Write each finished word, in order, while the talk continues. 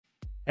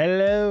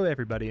Hello,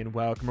 everybody, and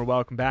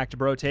welcome back to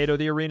Brotato,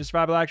 the arena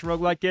survival action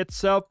roguelike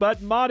itself,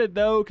 but modded,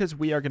 though, because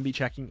we are going to be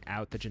checking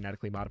out the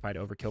genetically modified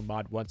overkill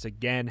mod once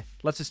again.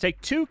 Let's just take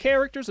two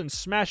characters and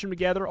smash them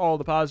together, all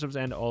the positives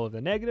and all of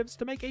the negatives,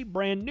 to make a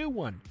brand new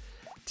one.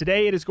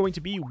 Today, it is going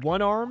to be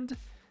one-armed,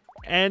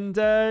 and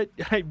I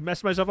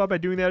messed myself up by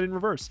doing that in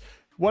reverse.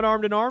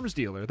 One-armed and arms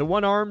dealer, the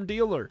one-armed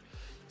dealer.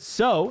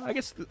 So, I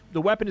guess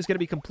the weapon is going to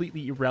be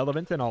completely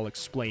irrelevant, and I'll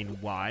explain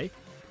why.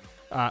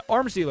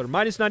 Arms dealer,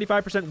 minus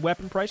 95%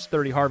 weapon price,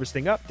 30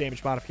 harvesting up,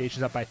 damage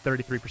modifications up by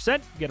 33%.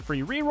 You get a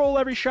free reroll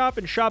every shop,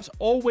 and shops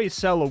always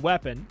sell a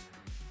weapon.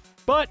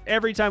 But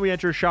every time we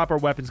enter a shop, our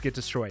weapons get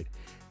destroyed.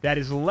 That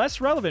is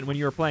less relevant when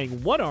you're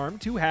playing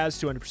one-armed, who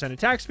has 200%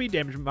 attack speed,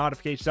 damage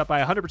modifications up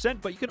by 100%,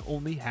 but you can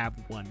only have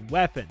one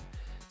weapon.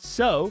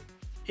 So,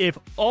 if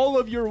all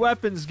of your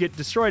weapons get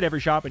destroyed every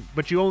shop,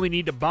 but you only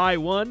need to buy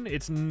one,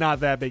 it's not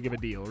that big of a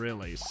deal,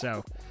 really.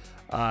 So,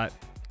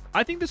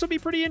 I think this will be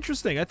pretty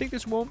interesting. I think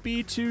this won't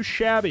be too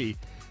shabby.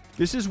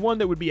 This is one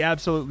that would be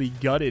absolutely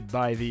gutted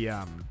by the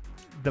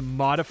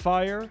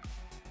modifier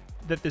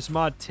that this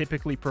mod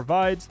typically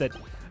provides that,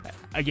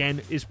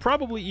 again, is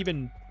probably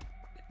even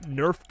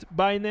nerfed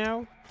by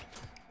now.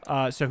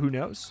 So who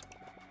knows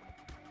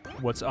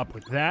what's up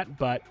with that.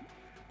 But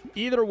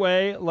either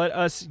way, let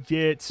us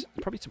get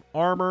probably some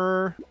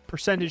armor.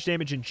 Percentage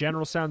damage in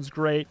general sounds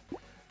great.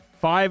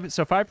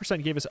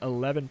 5% gave us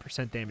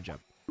 11% damage up.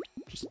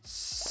 Just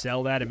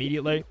sell that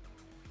immediately.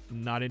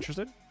 Not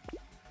interested.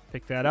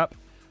 Pick that up.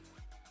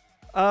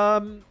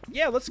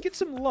 Yeah, let's get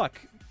some luck.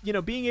 You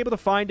know, being able to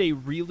find a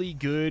really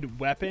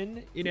good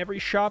weapon in every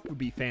shop would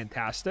be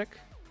fantastic.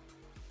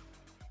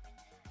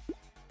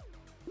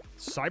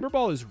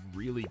 Cyberball is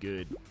really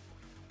good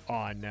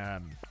on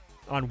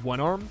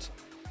one-armed.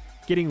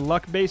 Getting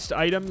luck-based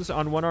items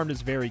on one-armed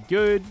is very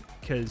good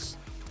because,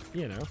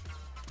 you know,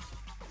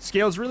 it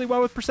scales really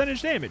well with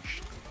percentage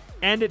damage.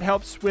 And it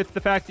helps with the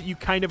fact that you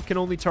kind of can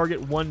only target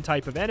one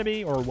type of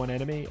enemy or one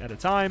enemy at a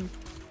time.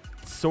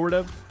 Sort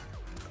of.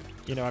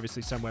 You know,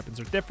 obviously some weapons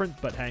are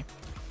different, but hey.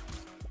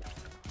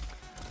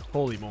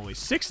 Holy moly.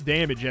 6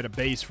 damage at a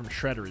base from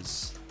Shredder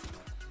is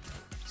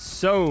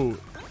so...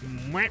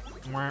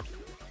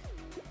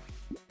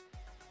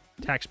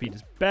 Attack speed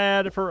is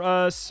bad for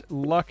us.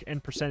 Luck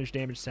and percentage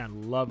damage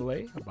sound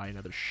lovely. I'll buy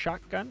another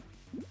shotgun.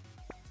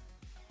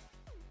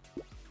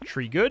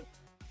 Tree good.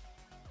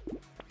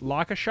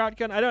 Lock a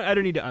shotgun. I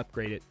don't need to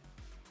upgrade it,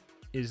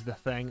 is the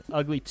thing.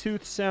 Ugly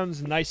Tooth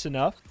sounds nice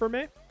enough for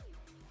me.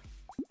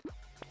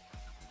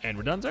 And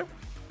we're done, sir.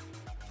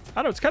 I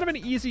don't know. It's kind of an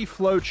easy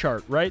flow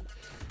chart, right?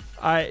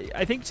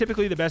 I think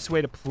typically the best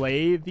way to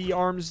play the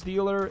arms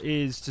dealer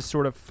is to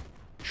sort of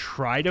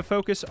try to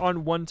focus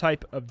on one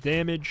type of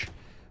damage,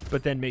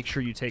 but then make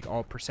sure you take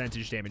all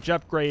percentage damage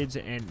upgrades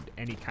and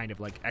any kind of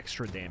like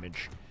extra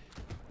damage.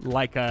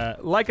 Like a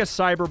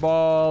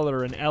cyberball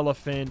or an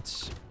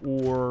elephant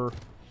or...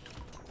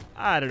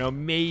 I don't know,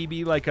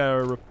 maybe like a...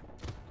 I was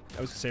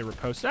going to say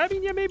riposte. I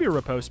mean, yeah, maybe a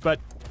riposte, but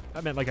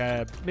I meant like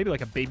a... Maybe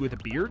like a baby with a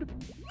beard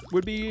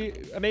would be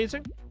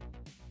amazing.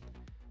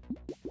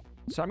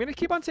 So I'm going to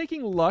keep on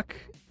taking luck.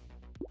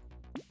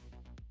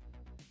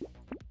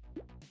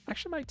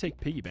 Actually, might take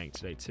piggy bank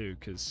today, too,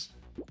 because...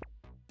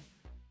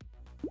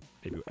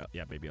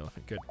 Yeah, baby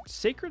elephant. Good.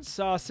 Sacred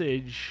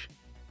sausage.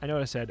 I know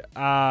what I said.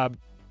 I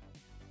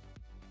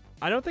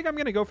don't think I'm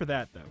going to go for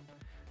that, though.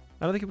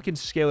 I don't think we can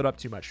scale it up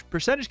too much.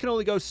 Percentage can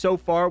only go so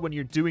far when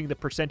you're doing the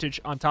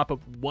percentage on top of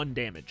one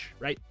damage,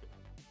 right?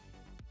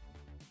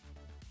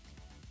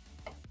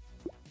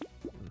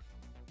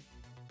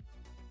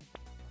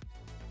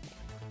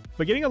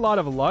 But getting a lot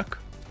of luck,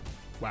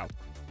 wow,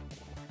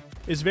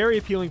 is very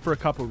appealing for a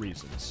couple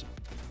reasons.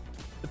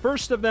 The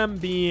first of them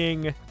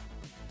being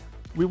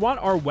we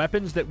want our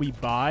weapons that we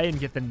buy and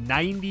get the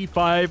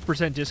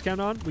 95% discount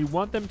on, we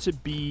want them to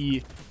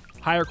be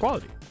higher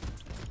quality.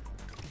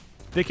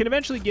 They can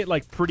eventually get,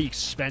 like, pretty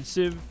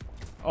expensive,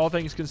 all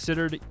things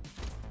considered.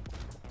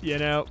 You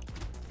know,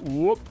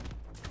 whoop.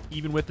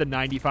 Even with the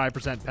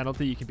 95%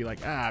 penalty, you can be like,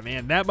 ah,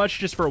 man, that much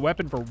just for a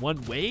weapon for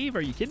one wave?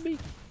 Are you kidding me?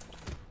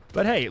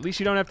 But hey, at least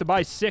you don't have to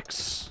buy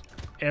 6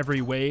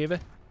 every wave,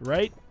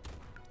 right?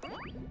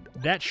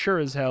 That sure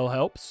as hell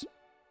helps.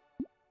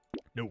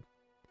 No.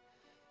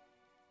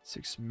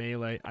 6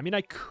 melee. I mean,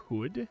 I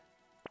could.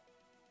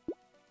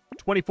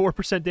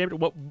 24% damage.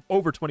 Well,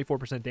 over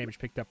 24% damage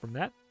picked up from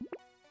that.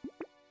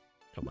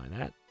 Don't mind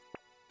that.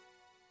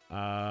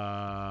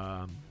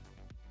 I'll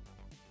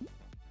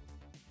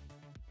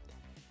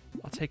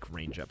take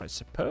range up, I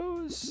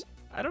suppose.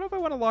 I don't know if I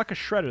want to lock a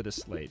shredder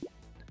this late.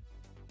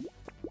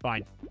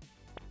 Fine.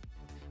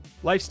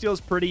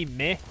 Lifesteal's pretty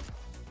meh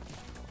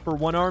for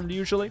one-armed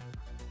usually.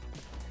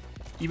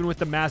 Even with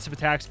the massive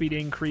attack speed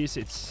increase,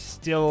 it's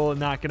still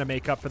not going to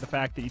make up for the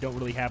fact that you don't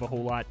really have a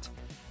whole lot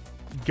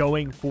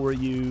going for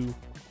you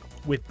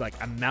with, like,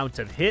 amount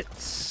of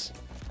hits.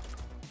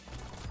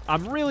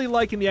 I'm really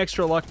liking the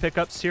extra luck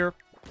pickups here.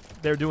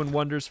 They're doing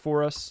wonders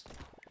for us,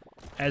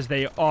 as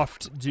they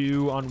oft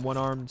do on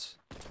one-armed.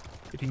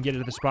 If you can get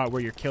into the spot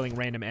where you're killing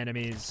random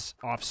enemies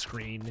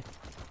off-screen,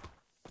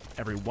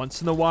 every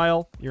once in a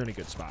while, you're in a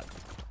good spot.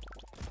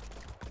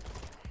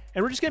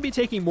 And we're just going to be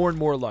taking more and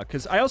more luck,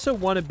 because I also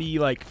want to be,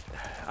 like,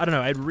 I don't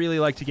know, I'd really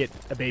like to get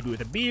a baby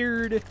with a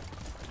beard.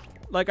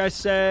 Like I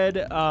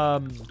said,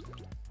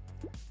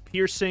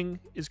 piercing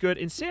is good.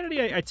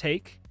 Insanity, I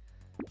take.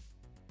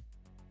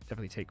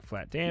 Definitely take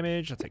flat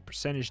damage. I'll take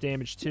percentage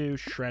damage, too.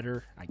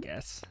 Shredder, I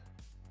guess.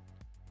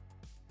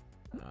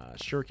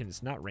 Shuriken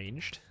is not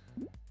ranged.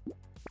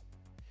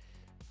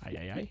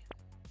 Aye.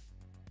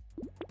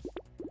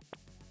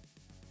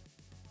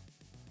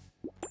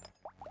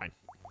 Fine.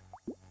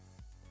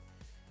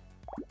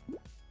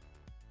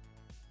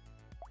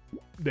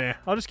 Nah,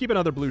 I'll just keep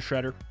another blue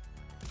Shredder.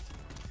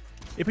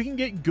 If we can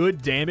get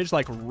good damage,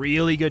 like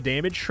really good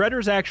damage,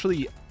 Shredder's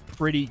actually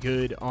pretty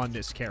good on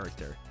this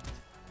character.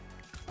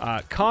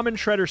 Common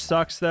Shredder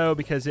sucks, though,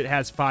 because it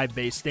has 5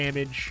 base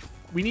damage.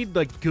 We need,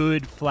 like,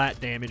 good flat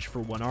damage for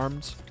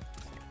one-armed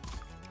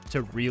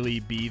to really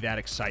be that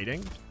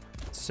exciting.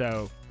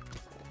 So,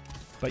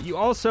 but you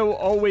also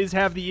always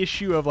have the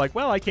issue of, like,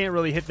 well, I can't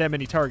really hit that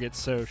many targets,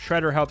 so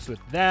Shredder helps with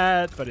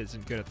that, but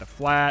isn't good at the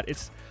flat.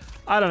 It's,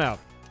 I don't know.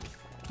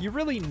 You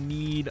really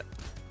need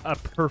a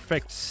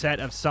perfect set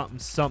of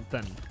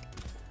something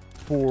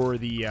for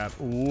the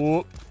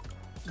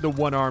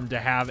one-arm to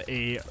have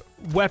a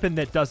weapon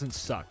that doesn't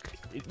suck.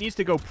 It needs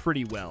to go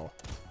pretty well.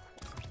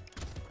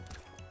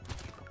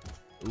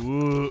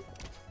 Ooh.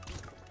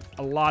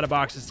 A lot of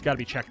boxes got to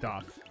be checked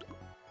off.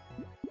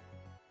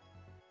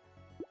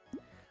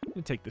 I'm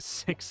going to take the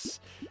 6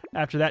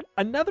 after that.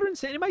 Another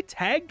insane. Am I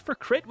tagged for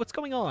crit? What's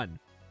going on?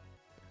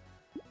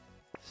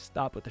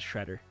 Stop with the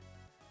Shredder.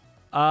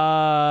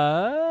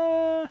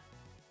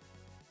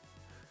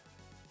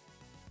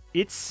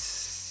 It's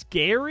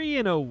scary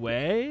in a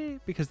way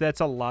because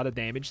that's a lot of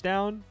damage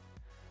down.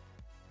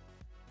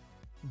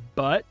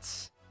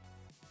 But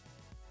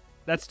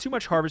that's too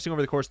much harvesting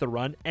over the course of the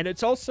run, and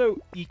it's also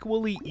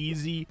equally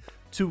easy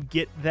to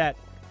get that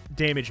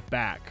damage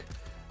back,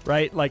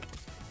 right? Like,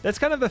 that's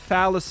kind of the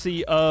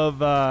fallacy of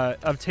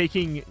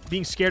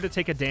being scared to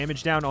take a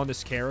damage down on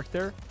this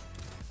character.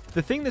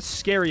 The thing that's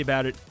scary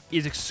about it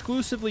is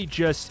exclusively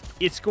just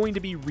it's going to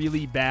be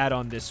really bad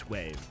on this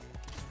wave,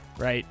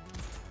 right?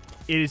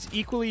 It is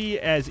equally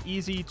as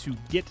easy to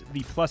get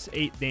the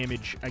 +8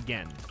 damage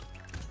again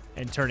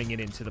and turning it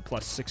into the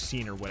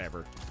 +16 or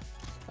whatever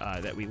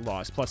that we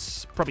lost.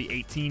 Plus probably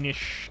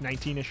 18-ish,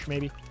 19-ish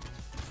maybe.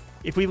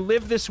 If we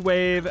live this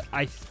wave,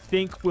 I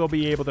think we'll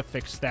be able to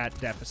fix that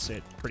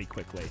deficit pretty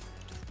quickly.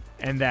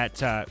 And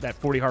that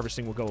 40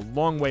 harvesting will go a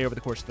long way over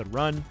the course of the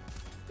run,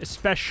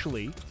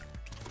 especially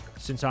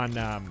since on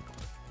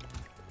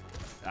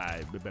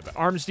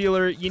Arms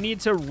Dealer, you need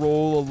to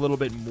roll a little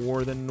bit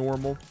more than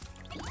normal.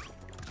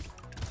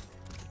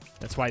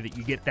 That's why that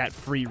you get that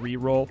free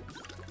reroll.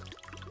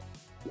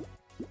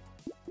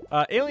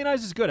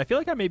 Alienize is good. I feel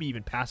like I maybe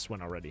even passed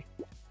one already.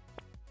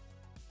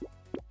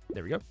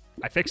 There we go.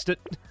 I fixed it.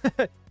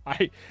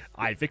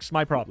 I fixed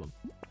my problem.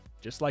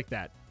 Just like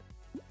that.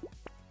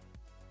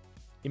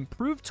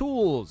 Improved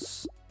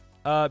tools.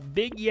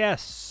 Big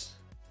yes.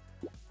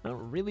 I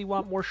don't really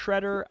want more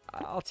Shredder.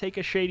 I'll take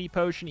a Shady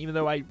Potion, even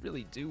though I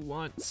really do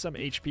want some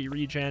HP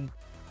regen.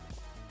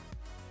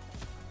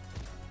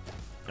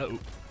 Uh-oh.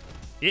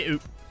 Uh-oh.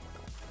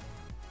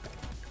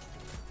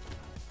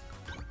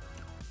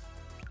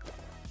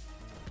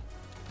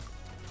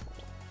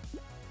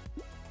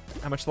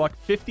 How much luck?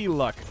 50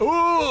 luck.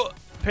 Ooh!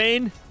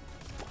 Pain.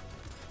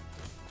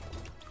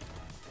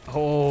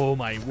 Oh,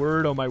 my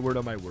word. Oh, my word.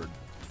 Oh, my word.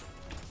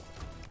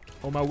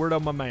 Oh, my word. Oh,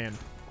 my man.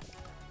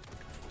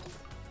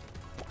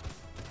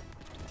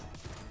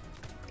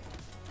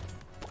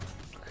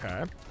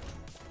 Okay.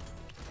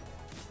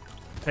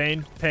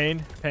 Pain,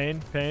 pain,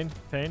 pain, pain,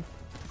 pain.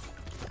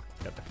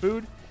 Got the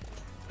food.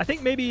 I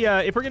think maybe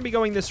if we're going to be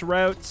going this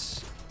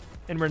route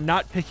and we're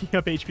not picking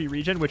up HP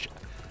regen, which,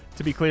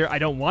 to be clear, I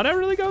don't want to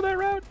really go that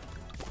route.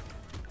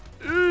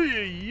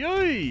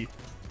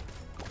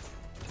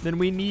 Then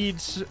we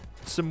need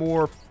some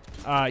more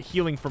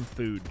healing from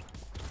food.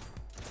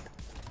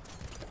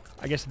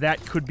 I guess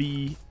that could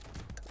be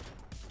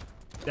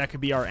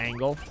our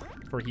angle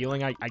for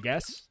healing, I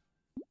guess.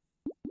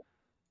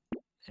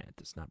 It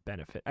does not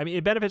benefit. I mean,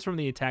 it benefits from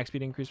the attack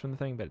speed increase from the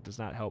thing, but it does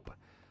not help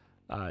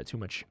too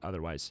much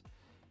otherwise.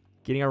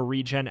 Getting our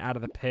regen out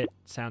of the pit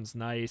sounds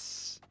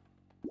nice.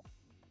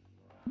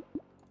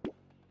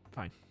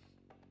 Fine.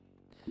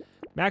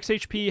 Max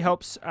HP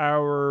helps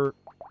our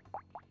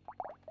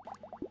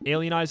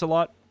Alienize a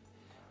lot.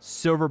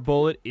 Silver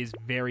Bullet is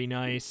very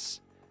nice.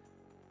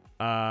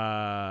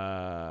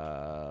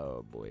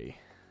 Oh, boy.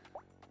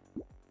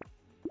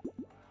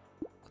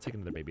 I'll take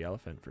another baby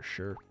elephant for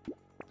sure.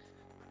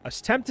 I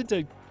was tempted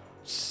to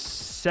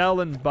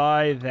sell and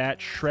buy that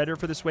Shredder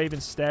for this wave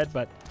instead,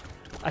 but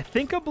I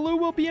think a blue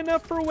will be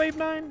enough for a wave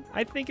 9.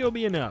 I think it'll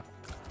be enough.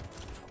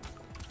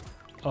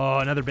 Oh,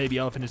 another baby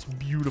elephant is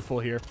beautiful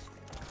here.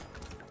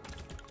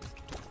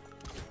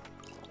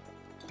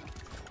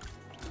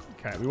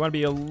 Okay, we want to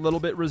be a little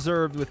bit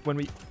reserved with when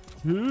we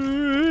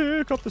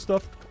pick up the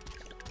stuff.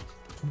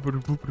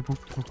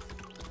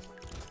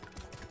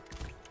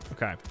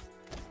 Okay.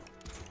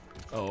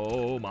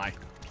 Oh, my.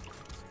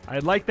 I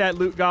like that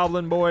loot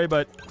goblin boy,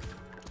 but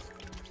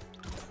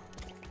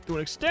to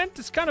an extent,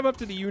 it's kind of up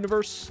to the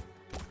universe.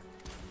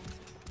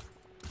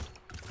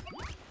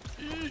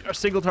 Our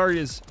single target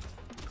is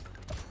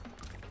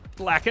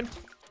lacking.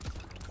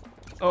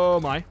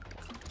 Oh, my.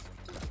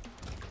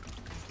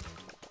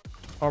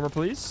 Armor,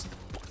 please.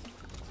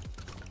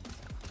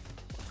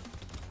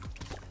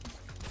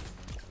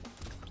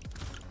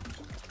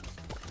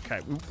 Okay,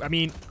 I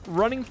mean,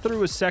 running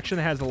through a section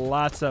that has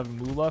lots of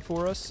moolah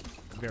for us,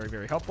 very,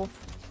 very helpful.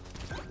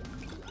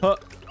 Huh.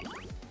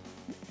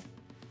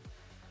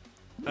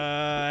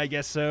 I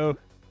guess so.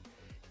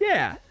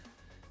 Yeah.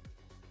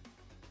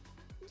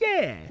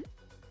 Yeah.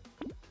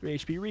 3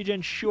 HP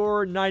regen,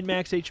 sure. 9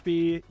 max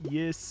HP,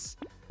 yes.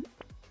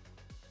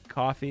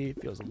 Coffee,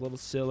 feels a little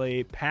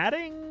silly.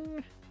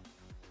 Padding?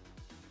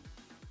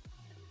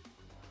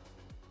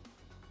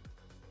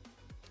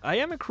 I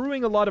am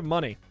accruing a lot of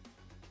money.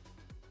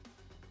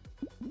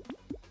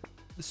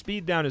 The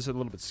speed down is a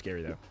little bit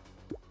scary, though.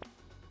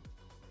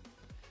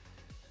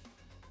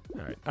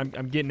 All right,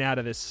 I'm getting out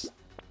of this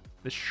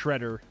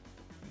shredder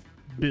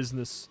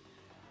business.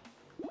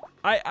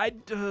 I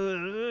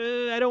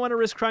don't want to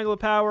risk Triangle of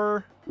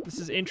Power. This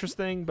is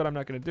interesting, but I'm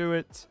not going to do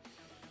it.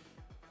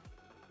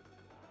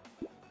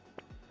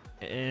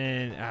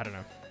 And I don't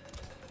know.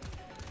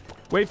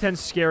 Wave 10's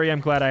scary.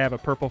 I'm glad I have a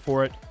purple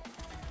for it.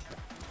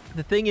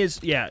 The thing is,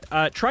 yeah,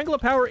 Triangle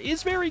of Power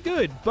is very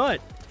good,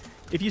 but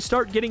if you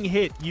start getting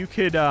hit, you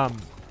could... I'm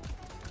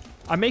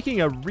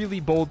making a really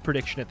bold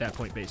prediction at that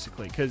point,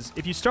 basically, because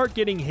if you start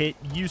getting hit,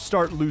 you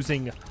start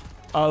losing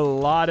a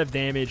lot of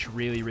damage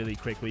really, really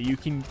quickly. You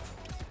can,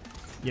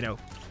 you know,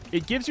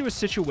 it gives you a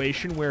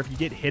situation where if you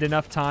get hit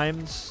enough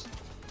times,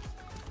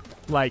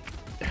 like,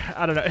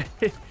 I don't know.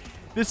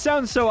 This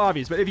sounds so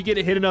obvious, but if you get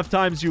hit enough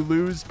times, you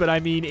lose, but I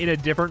mean in a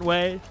different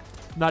way.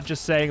 Not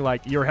just saying,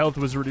 like, your health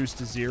was reduced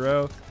to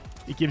 0.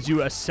 It gives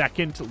you a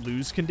second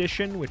lose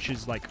condition, which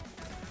is, like,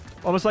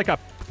 almost like a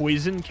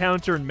poison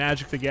counter in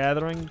Magic the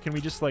Gathering. Can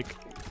we just, like,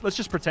 let's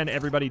just pretend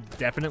everybody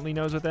definitely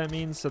knows what that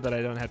means so that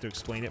I don't have to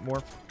explain it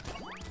more.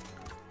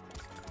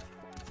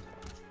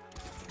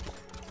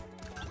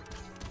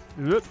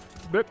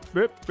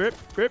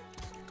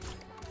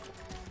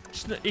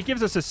 It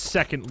gives us a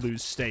second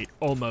lose state,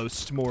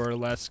 almost, more or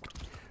less.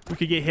 We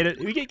could get hit.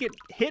 We could get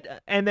hit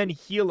and then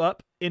heal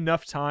up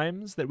enough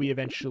times that we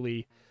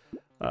eventually,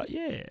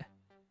 yeah,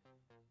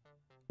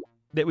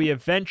 that we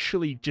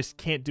eventually just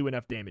can't do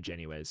enough damage,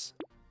 anyways.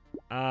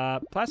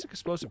 Plastic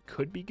explosive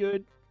could be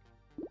good.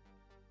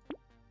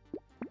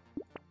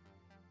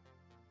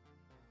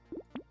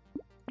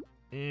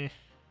 I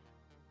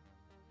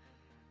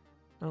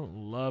don't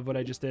love what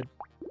I just did.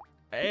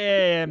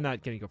 I'm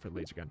not gonna go for the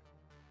laser gun.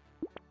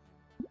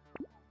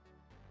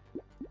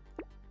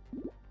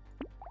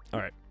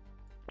 Alright.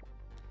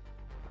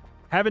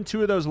 Having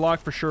 2 of those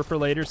locked for sure for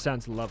later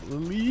sounds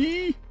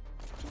lovely.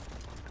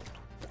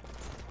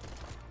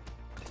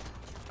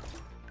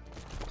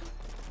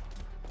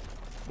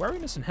 Why are we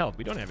missing health?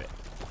 We don't have it.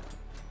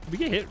 Did we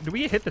get hit? Did we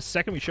get hit the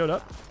second we showed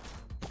up?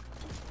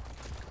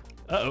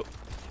 Uh-oh.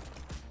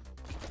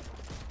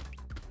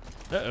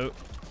 Uh-oh.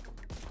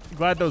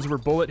 Glad those were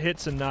bullet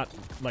hits and not,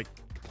 like,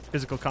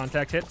 physical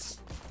contact hits.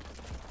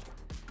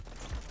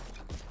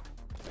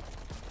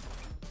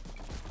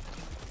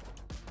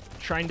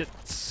 Trying to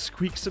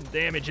squeak some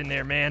damage in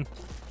there, man.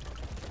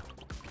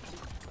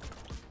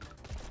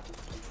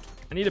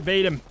 I need to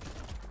bait him.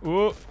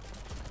 Whoa.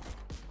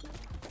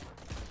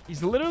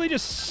 He's literally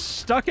just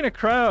stuck in a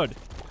crowd.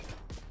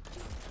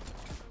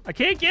 I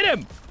can't get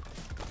him.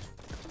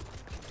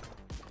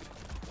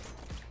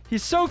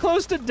 He's so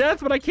close to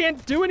death, but I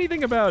can't do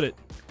anything about it.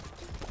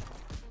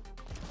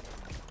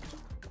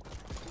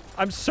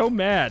 I'm so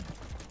mad.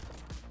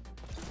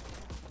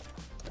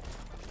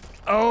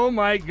 Oh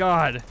my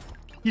god.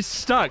 He's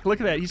stuck. Look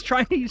at that. He's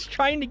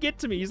trying to get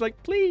to me. He's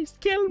like, please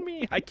kill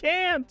me. I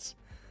can't.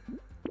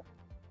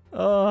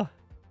 Oh,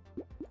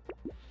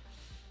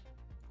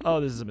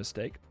 this is a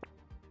mistake.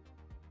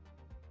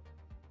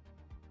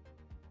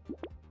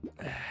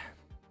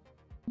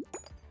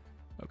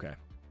 Okay.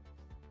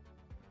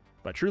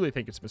 But I truly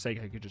think it's a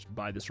mistake. I could just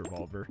buy this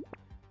revolver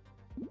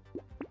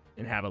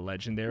and have a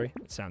legendary.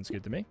 That sounds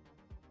good to me.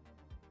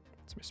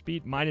 It's my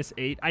speed.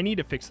 -8. I need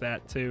to fix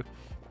that, too.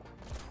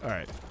 All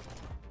right.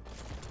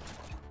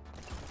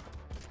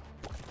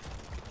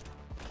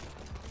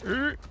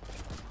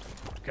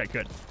 Okay,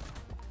 good.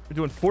 We're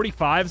doing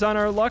 45s on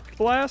our luck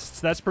blasts.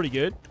 That's pretty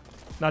good.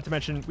 Not to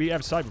mention, we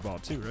have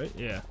Cyberball, too, right?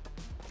 Yeah.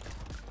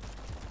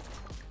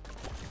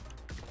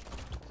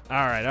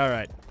 All right, all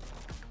right.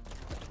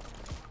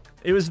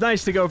 It was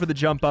nice to go for the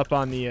jump up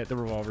on the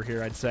revolver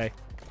here, I'd say.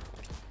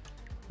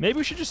 Maybe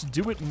we should just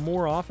do it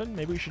more often.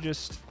 Maybe we should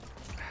just...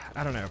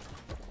 I don't know.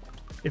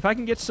 If I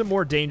can get some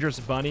more dangerous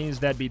bunnies,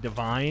 that'd be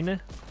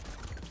divine.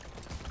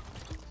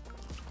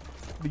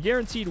 The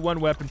guaranteed 1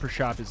 weapon per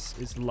shop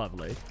is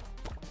lovely.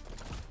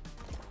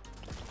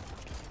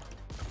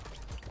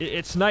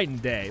 It's night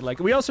and day. Like,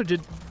 we also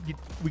did...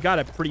 we got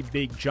a pretty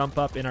big jump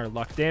up in our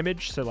luck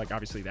damage. So, like,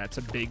 obviously that's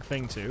a big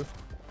thing, too.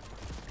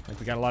 Like,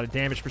 we got a lot of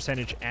damage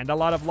percentage and a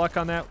lot of luck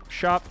on that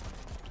shop.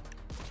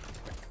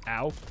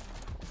 Ow.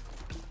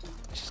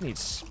 I just need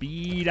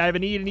speed. I have a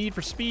need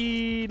for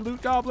speed.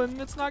 Loot goblin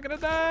that's not gonna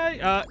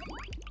die.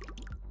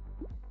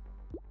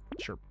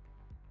 Sure.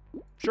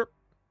 Sure.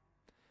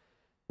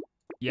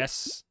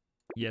 Yes.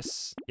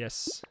 Yes.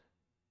 Yes.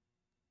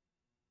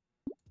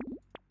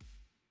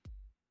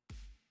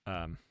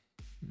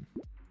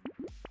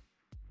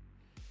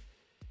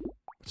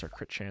 What's our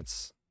crit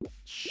chance?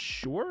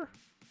 Sure.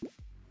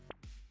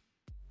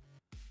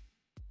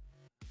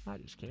 I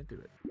just can't do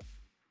it.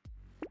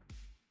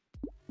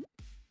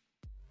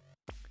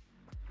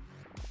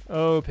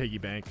 Oh, piggy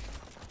bank.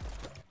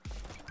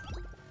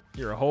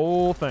 You're a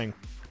whole thing.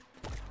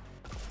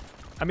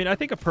 I mean, I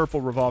think a purple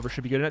revolver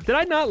should be good enough. Did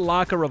I not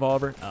lock a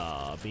revolver?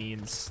 Oh,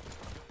 beans.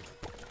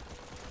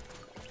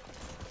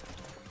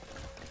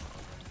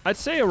 I'd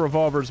say a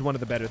revolver is one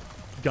of the better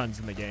guns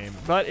in the game,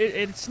 but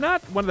it's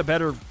not one of the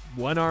better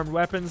one-armed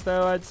weapons,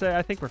 though, I'd say.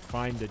 I think we're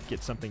fine to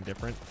get something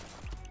different.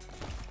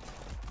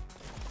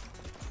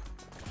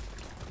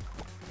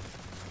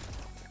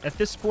 At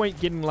this point,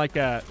 getting like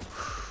a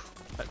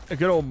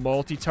good old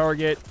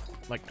multi-target,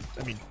 like,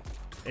 I mean,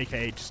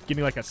 aka just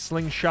getting like a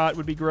slingshot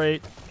would be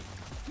great.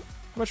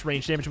 How much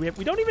range damage do we have?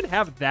 We don't even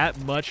have that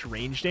much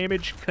range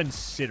damage,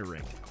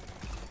 considering.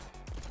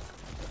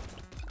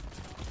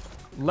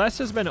 Less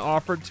has been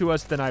offered to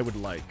us than I would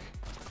like.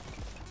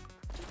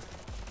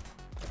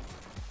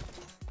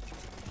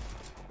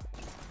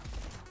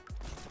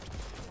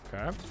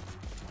 Okay.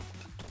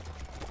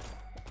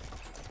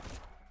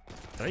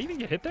 Did I even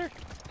get hit there?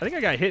 I think I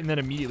got hit and then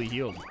immediately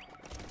healed.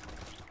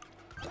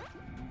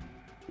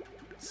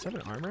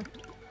 7 armor?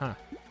 Huh.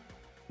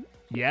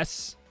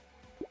 Yes.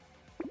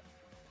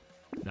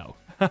 No.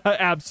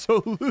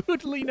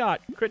 Absolutely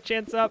not. Crit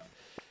chance up.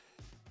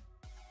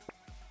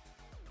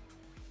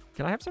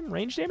 Can I have some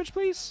range damage,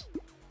 please?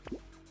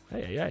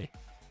 Hey, hey, hey.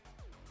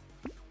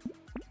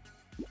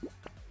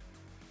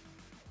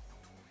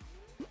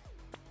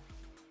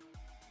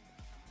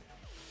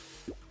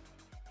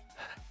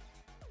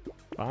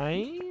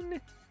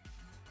 Fine.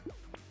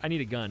 I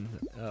need a gun.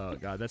 Oh,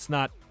 God. That's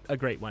not a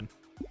great one.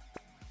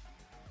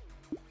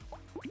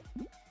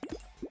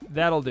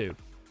 That'll do.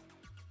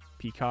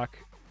 Peacock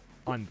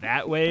on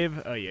that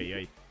wave. Oh, yeah,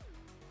 yeah.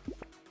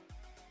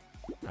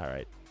 All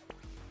right.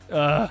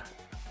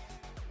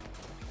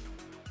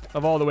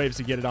 Of all the waves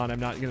to get it on,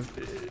 I'm not going to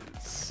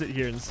sit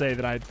here and say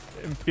that I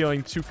am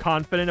feeling too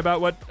confident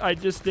about what I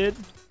just did.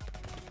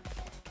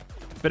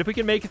 But if we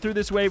can make it through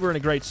this wave, we're in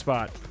a great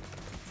spot.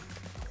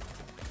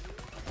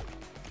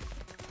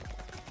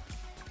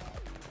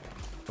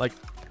 Like,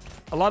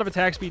 a lot of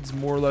attack speed's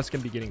more or less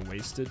going to be getting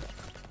wasted.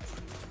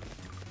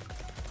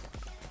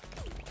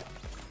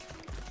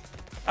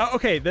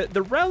 Okay,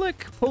 the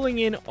relic pulling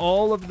in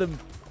all of the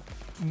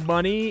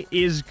money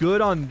is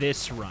good on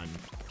this run.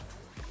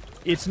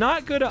 It's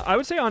not good. I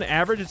would say on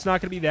average, it's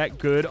not going to be that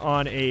good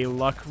on a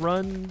luck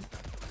run,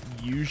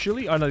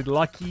 usually. On a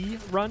lucky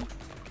run.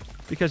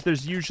 Because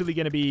there's usually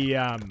going to be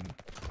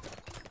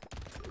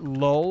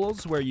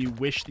lulls where you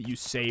wish that you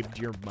saved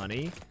your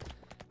money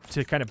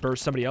to kind of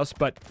burst somebody else.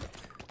 But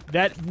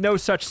that no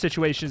such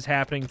situation is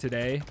happening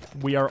today.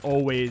 We are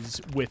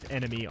always with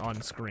enemy on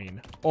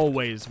screen.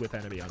 Always with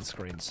enemy on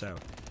screen. So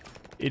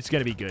it's going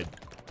to be good.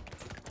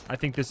 I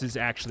think this is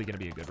actually going to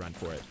be a good run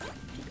for it.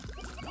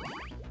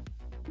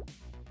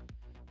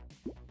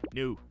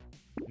 No.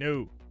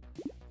 No.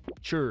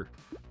 Sure.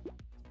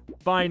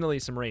 Finally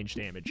some range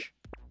damage.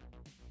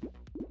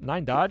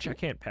 9 dodge? I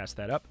can't pass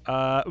that up.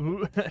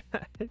 I'll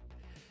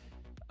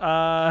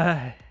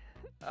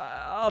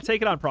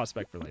take it on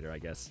prospect for later, I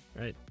guess.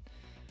 Right?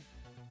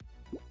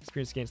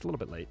 Experience gain's a little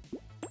bit late.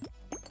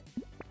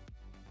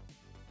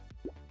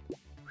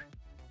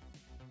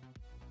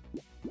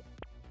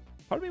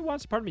 Part of me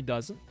wants, part of me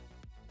doesn't.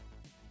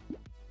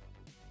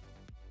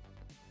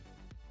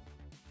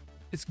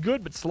 It's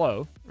good, but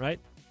slow, right?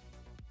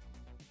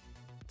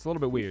 It's a little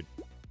bit weird.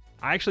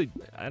 I don't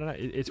know.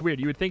 It's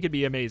weird. You would think it'd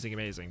be amazing,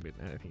 but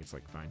I think it's,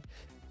 like, fine.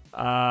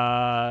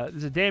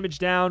 There's a damage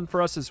down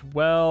for us as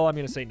well. I'm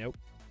going to say nope.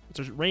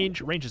 So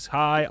range is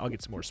high. I'll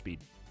get some more speed.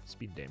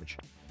 Speed and damage.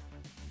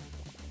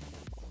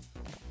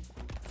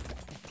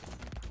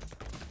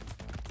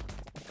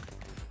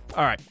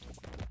 All right.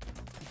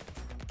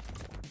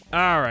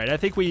 All right. I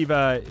think we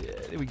got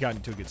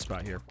into a good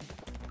spot here.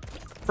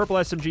 Purple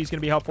SMG is going to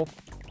be helpful.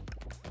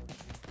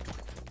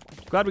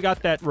 Glad we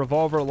got that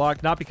revolver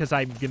locked. Not because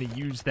I'm going to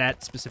use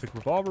that specific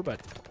revolver,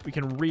 but we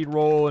can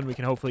re-roll and we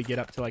can hopefully get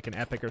up to like an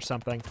epic or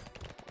something.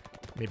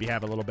 Maybe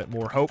have a little bit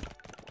more hope.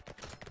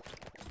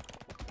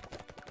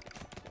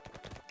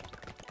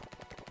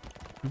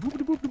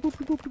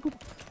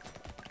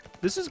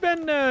 This has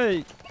been,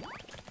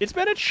 it's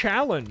been a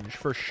challenge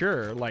for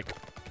sure. Like,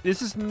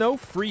 this is no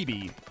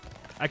freebie.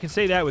 I can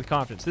say that with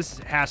confidence. This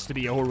has to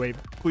be a horde wave.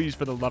 Please,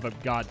 for the love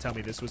of God, tell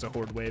me this was a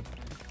horde wave.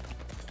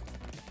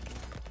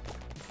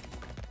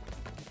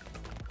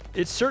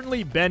 It's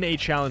certainly been a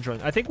challenge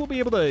run. I think we'll be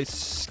able to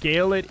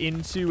scale it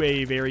into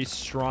a very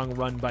strong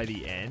run by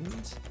the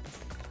end.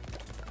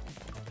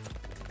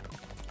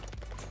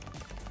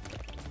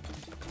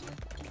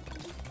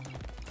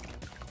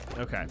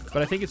 Okay,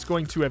 but I think it's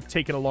going to have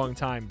taken a long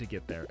time to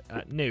get there.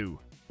 No.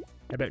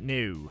 How about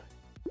no?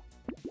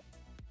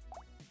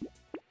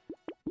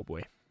 Oh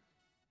boy.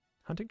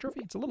 Hunting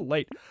trophy? It's a little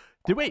late.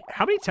 Wait,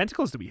 how many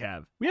tentacles do we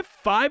have? We have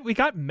 5. We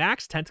got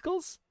max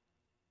tentacles?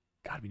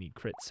 God, we need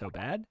crit so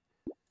bad.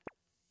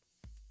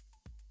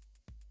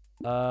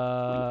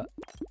 Ay,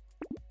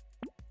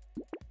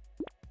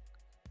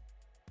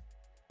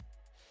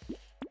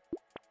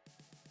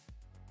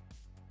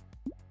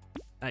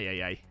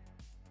 ay, ay.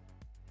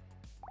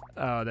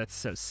 Oh, that's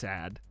so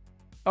sad.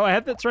 Oh,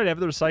 that's right. I have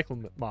the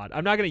recycle mod.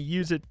 I'm not gonna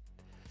use it.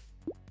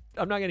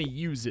 I'm not gonna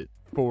use it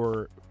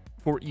for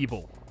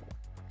evil.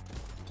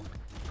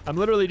 I'm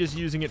literally just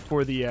using it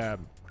for the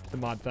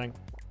mod thing.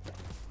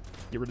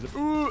 Get rid of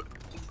the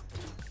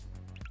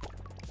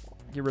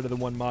get rid of the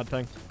one mod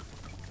thing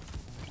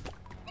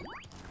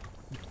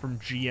from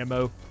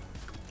GMO.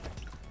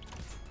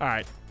 All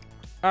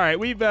right.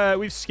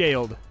 We've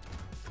scaled.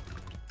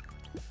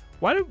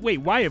 Why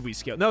have we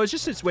scaled? No, it's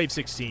just it's wave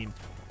 16.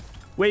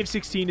 Wave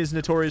 16 is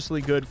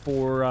notoriously good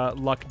for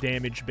luck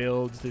damage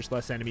builds. There's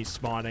less enemies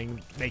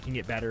spawning, making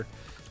it better.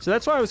 So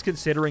that's why I was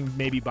considering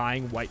maybe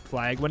buying White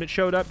Flag when it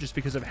showed up, just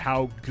because of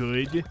how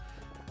good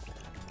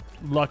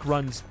luck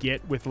runs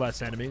get with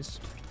less enemies.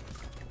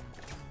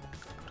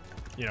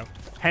 You know,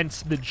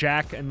 hence the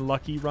Jack and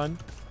Lucky run.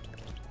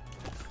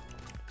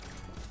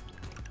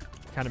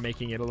 Kind of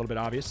making it a little bit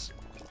obvious.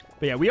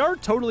 But yeah, we are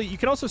totally... You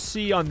can also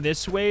see on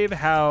this wave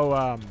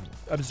how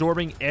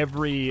absorbing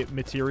every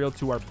material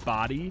to our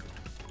body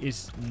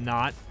is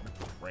not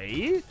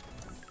great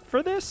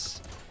for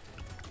this.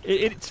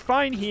 It's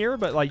fine here,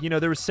 but, like, you know,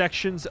 there were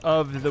sections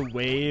of the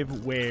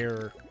wave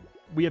where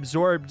we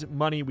absorbed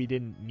money we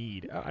didn't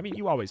need. I mean,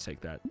 you always take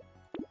that,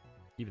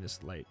 even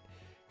this late.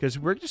 Because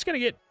we're just going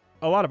to get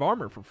a lot of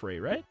armor for free,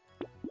 right?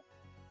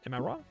 Am I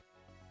wrong?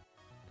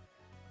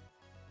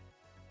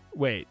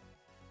 Wait.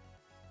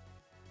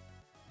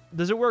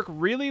 Does it work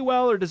really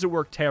well or does it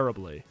work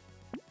terribly?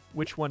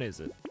 Which one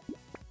is it?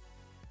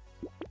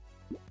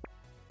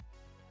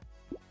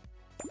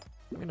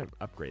 I'm going to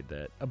upgrade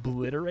that.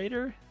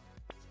 Obliterator?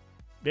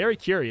 Very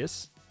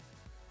curious.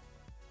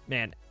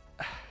 Man.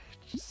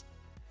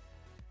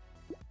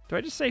 Do I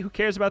just say who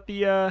cares about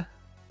the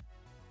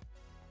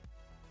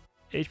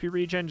HP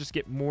regen? Just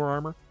get more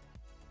armor?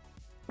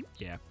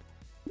 Yeah.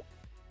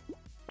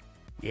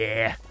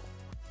 Yeah.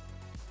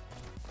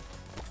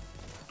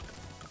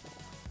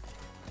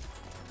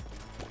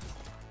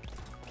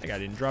 That guy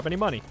didn't drop any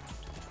money.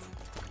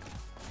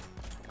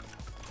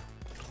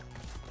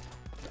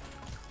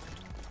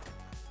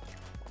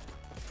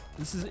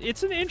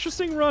 It's an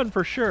interesting run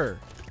for sure.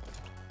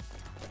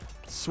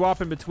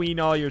 Swapping between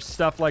all your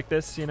stuff like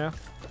this, you know?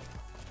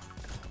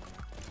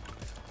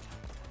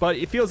 But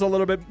it feels a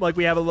little bit like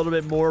we have a little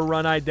bit more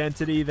run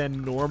identity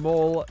than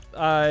normal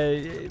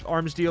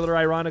arms dealer,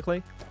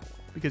 ironically.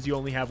 Because you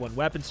only have one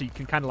weapon, so you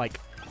can kind of like...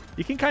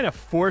 You can kind of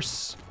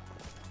force...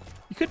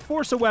 You could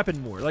force a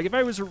weapon more. Like, if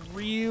I was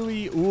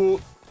really... Ooh,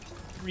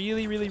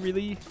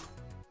 really...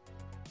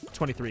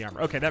 23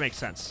 armor. Okay, that makes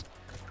sense.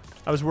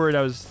 I was worried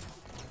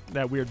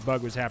that weird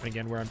bug was happening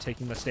again where I'm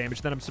taking less damage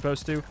than I'm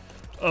supposed to.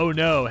 Oh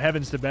no,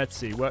 heavens to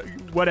Betsy.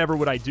 Whatever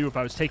would I do if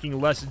I was taking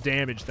less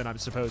damage than I'm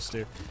supposed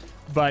to?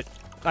 But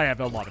I have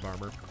a lot of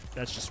armor.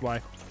 That's just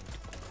why.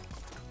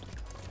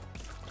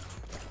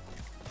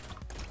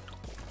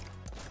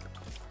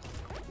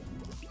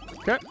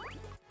 Okay.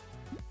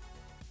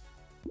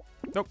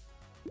 Nope.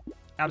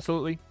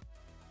 Absolutely.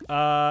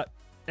 At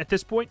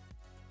this point,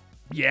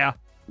 yeah.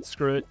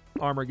 Screw it.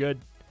 Armor good.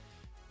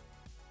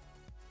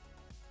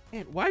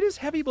 Man, why does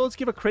heavy bullets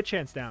give a crit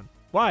chance down?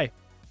 Why?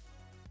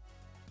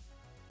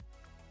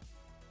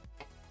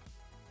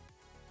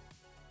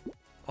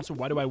 Also,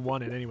 why do I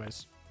want it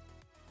anyways?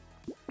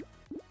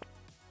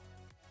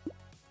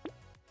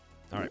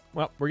 Alright,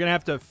 well, we're gonna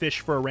have to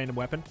fish for a random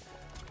weapon.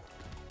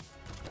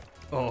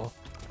 Oh.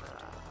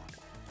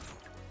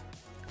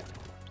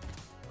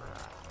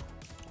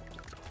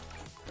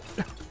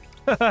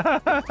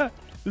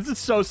 This is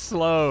so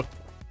slow.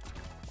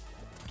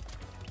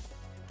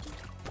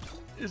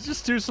 It's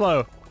just too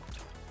slow.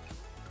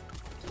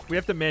 We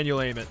have to manual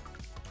aim it.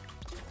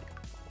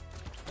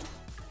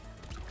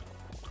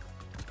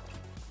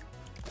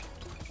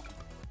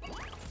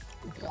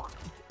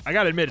 I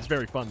gotta admit, it's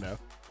very fun, though.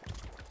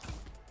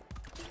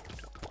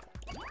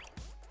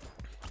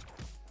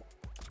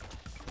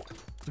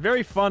 It's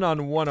very fun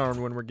on one arm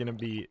when we're gonna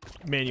be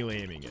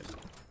manually aiming it.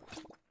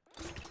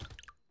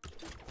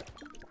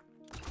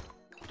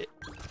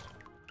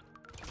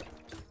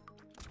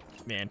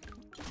 Man.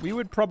 We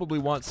would probably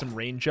want some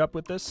range up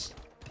with this.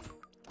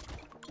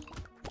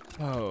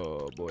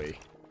 Oh, boy.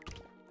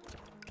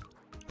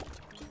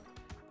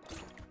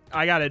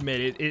 I gotta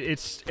admit,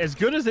 it's as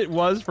good as it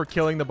was for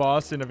killing the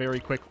boss in a very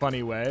quick,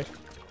 funny way.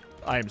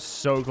 I am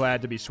so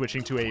glad to be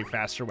switching to a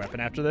faster weapon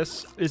after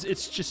this.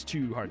 It's just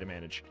too hard to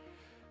manage.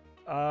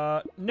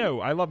 No,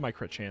 I love my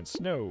crit chance.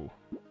 No.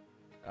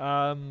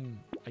 I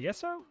guess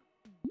so?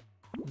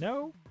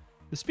 No?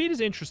 The speed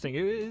is interesting.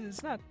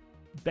 It's not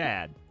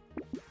bad.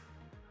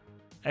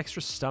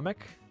 Extra stomach?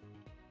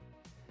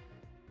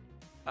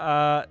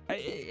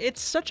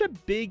 It's such a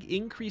big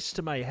increase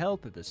to my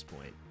health at this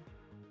point.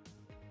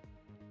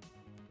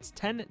 It's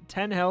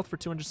 10 health for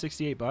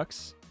 268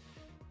 bucks.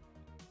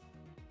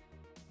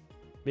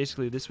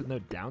 Basically, this with no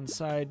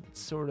downside,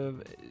 sort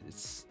of.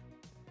 It's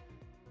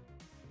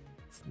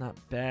not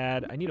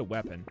bad. I need a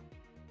weapon.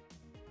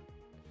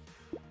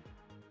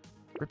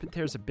 Rip and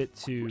Tear's a bit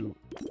too...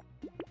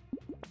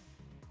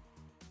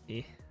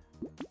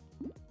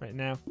 right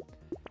now.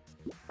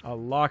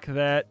 I'll lock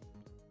that.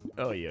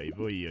 Oy, oy,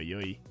 oy, oy,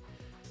 oy.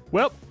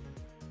 Well,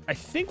 I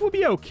think we'll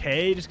be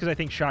okay, just because I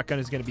think shotgun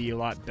is going to be a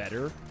lot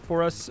better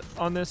for us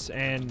on this,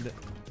 and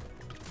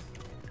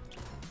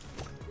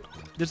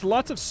there's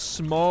lots of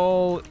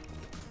small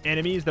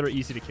enemies that are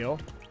easy to kill.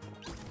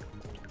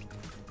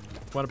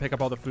 Want to pick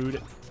up all the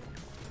food.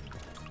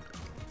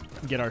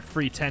 Get our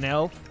free 10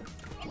 health.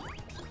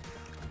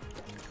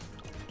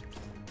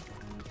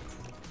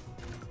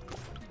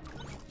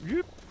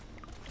 Yep.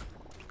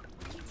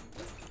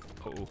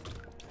 Uh-oh.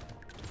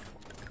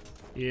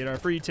 Get our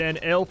free 10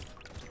 health.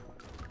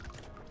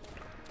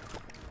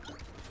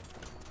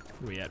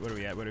 Where are we at? What are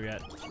we at? What are we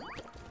at?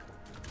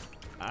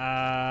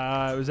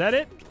 Was that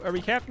it? Are we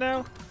capped now?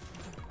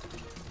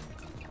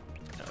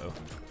 Uh-oh.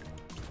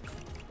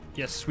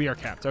 Yes, we are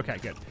capped. Okay,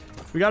 good.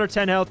 We got our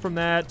 10 health from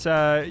that.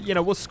 You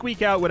know, we'll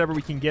squeak out whatever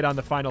we can get on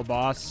the final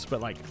boss,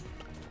 but like,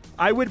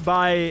 I would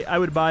buy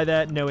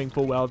that knowing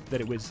full well that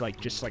it was like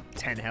just like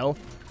 10 health.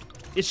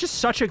 It's just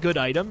such a good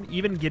item.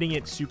 Even getting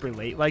it super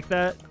late like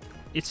that,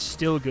 it's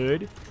still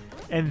good,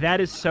 and that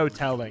is so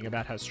telling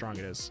about how strong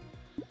it is.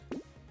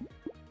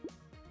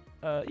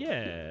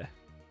 Yeah.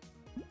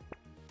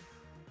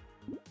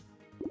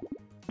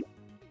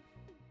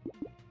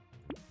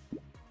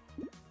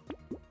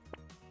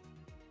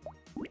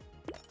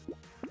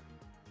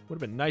 Would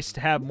have been nice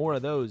to have more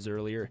of those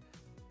earlier.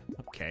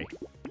 Okay.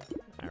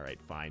 All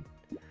right, fine.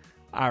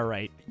 All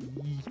right,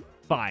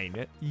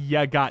 fine.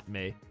 You got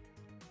me.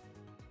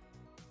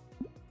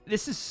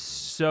 This is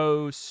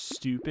so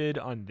stupid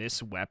on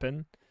this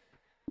weapon.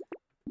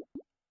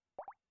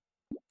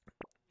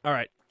 All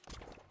right.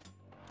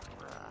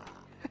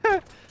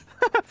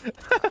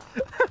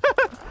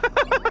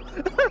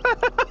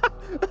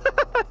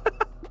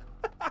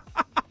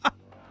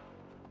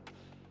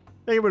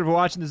 Thank you for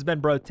watching. This has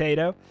been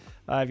Brotato.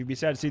 If you'd be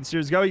sad to see the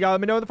series go, you gotta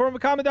let me know in the form of a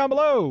comment down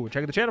below.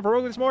 Check out the channel for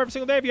roguelites more every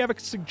single day. If you have a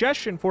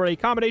suggestion for a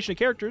combination of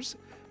characters,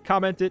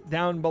 comment it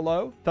down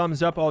below.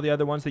 Thumbs up all the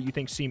other ones that you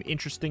think seem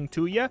interesting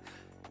to you.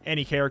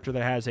 Any character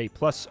that has a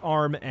plus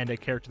arm and a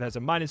character that has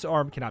a minus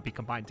arm cannot be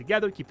combined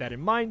together. Keep that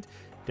in mind.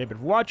 Thank you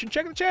for watching.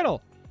 Check out the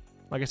channel.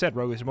 Like I said,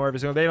 roguelites more every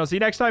single day. And I'll see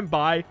you next time.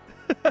 Bye.